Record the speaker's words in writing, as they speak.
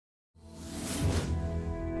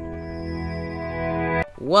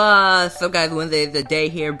What's up guys, Wednesday is the day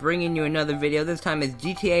here, bringing you another video. This time it's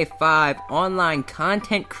GTA 5 online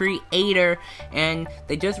content creator, and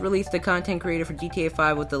they just released the content creator for GTA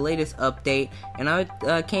 5 with the latest update, and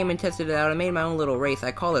I came and tested it out. I made my own little race.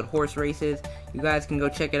 I call it horse races. You guys can go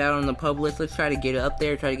check it out on the public. Let's try to get it up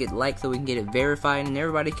there, try to get likes so we can get it verified and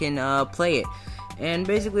everybody can play it. And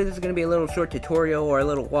basically this is going to be a little short tutorial or a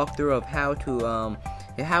little walkthrough of how to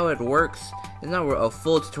how it works. It's not a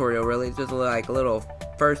full tutorial really, it's just like a little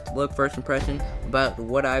first impression about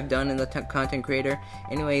what I've done in the content creator.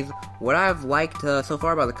 Anyways, what I've liked so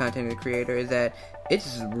far about the content creator is that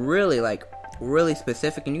it's really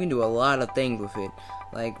specific and you can do a lot of things with it.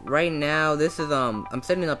 Like right now, this is I'm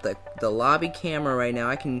setting up the lobby camera right now.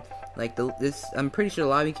 I can I'm pretty sure the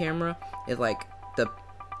lobby camera is like the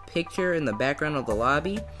picture in the background of the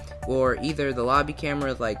lobby, or either the lobby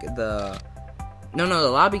camera is like the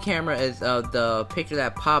lobby camera is the picture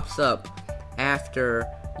that pops up after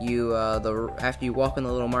you after you walk on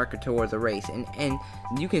the little marker towards the race, and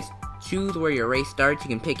you can choose where your race starts. You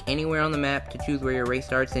can pick anywhere on the map to choose where your race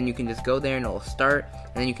starts, then you can just go there and it'll start,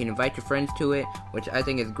 and then you can invite your friends to it, which I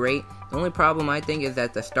think is great. The only problem I think is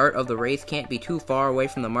that the start of the race can't be too far away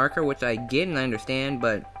from the marker, which I get and I understand,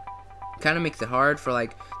 but kind of makes it hard for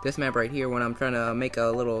like this map right here when I'm trying to make a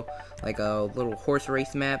little horse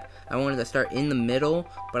race map. I wanted to start in the middle,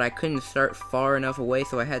 but I couldn't start far enough away,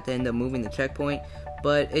 so I had to end up moving the checkpoint.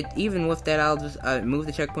 But even with that, I'll just move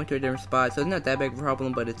the checkpoint to a different spot, so it's not that big of a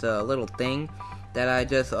problem, but it's a little thing that I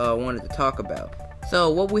just wanted to talk about.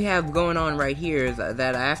 So what we have going on right here is that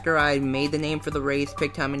after I made the name for the race,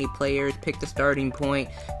 picked how many players, picked the starting point,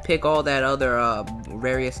 pick all that other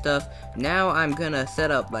various stuff, now I'm gonna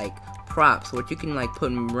set up like props, which you can like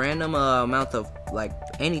put random amounts of like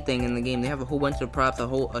anything in the game. They have a whole bunch of props,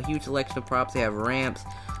 a huge selection of props. They have ramps,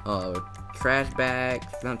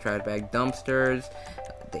 dumpsters.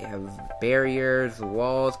 They have barriers,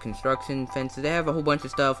 walls, construction, fences. They have a whole bunch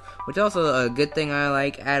of stuff, which is also a good thing I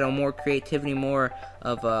like. Add on more creativity, more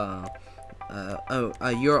of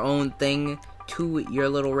your own thing to your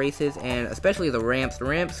little races, and especially the ramps. The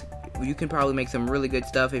ramps, you can probably make some really good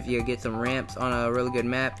stuff if you get some ramps on a really good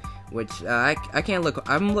map, which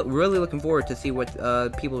I'm really looking forward to see what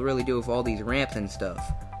people really do with all these ramps and stuff.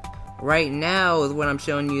 Right now, what I'm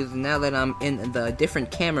showing you is now that I'm in the different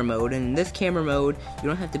camera mode, and in this camera mode, you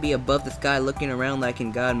don't have to be above the sky looking around like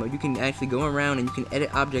in God mode. You can actually go around and you can edit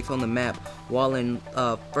objects on the map while in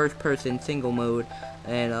first person single mode,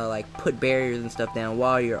 and like put barriers and stuff down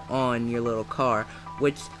while you're on your little car,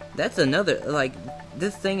 which that's another, like,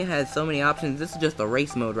 this thing has so many options. This is just the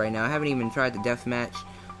race mode right now. I haven't even tried the deathmatch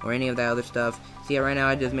or any of that other stuff. See, right now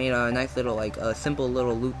I just made a nice little, like, a simple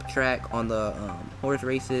little loop track on the horse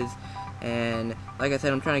races, and like I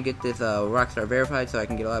said, I'm trying to get this Rockstar verified so I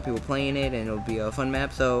can get a lot of people playing it, and it'll be a fun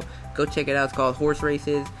map. So go check it out. It's called Horse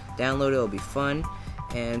Races. Download it. It'll be fun.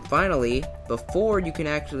 And finally, before you can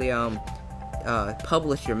actually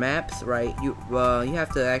publish your maps, right? You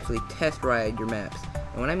have to actually test ride your maps.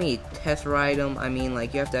 And when I mean test ride them, I mean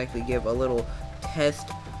like you have to actually give a little test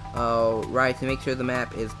ride to make sure the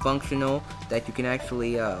map is functional, that you can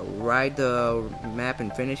actually ride the map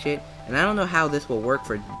and finish it. And I don't know how this will work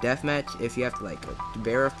for deathmatch, if you have to like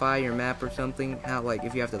verify your map or something, how like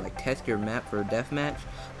if you have to like test your map for deathmatch.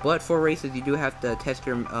 But for races you do have to test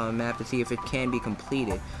your map to see if it can be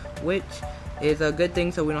completed, which is a good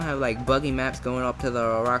thing so we don't have like buggy maps going up to the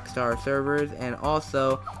Rockstar servers. And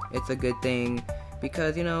also it's a good thing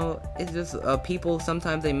because, you know, it's just people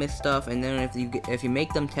sometimes they miss stuff, and then if you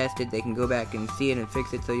make them test it, they can go back and see it and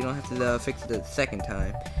fix it, so you don't have to fix it the second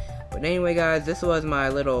time. But anyway guys, this was my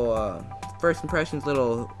little first impressions,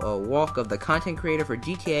 little walk of the content creator for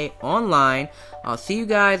GTA Online. I'll see you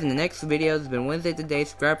guys in the next video. It's been Wednesday today.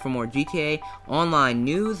 Subscribe for more GTA Online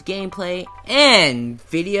news, gameplay, and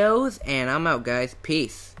videos, and I'm out guys.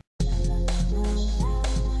 Peace.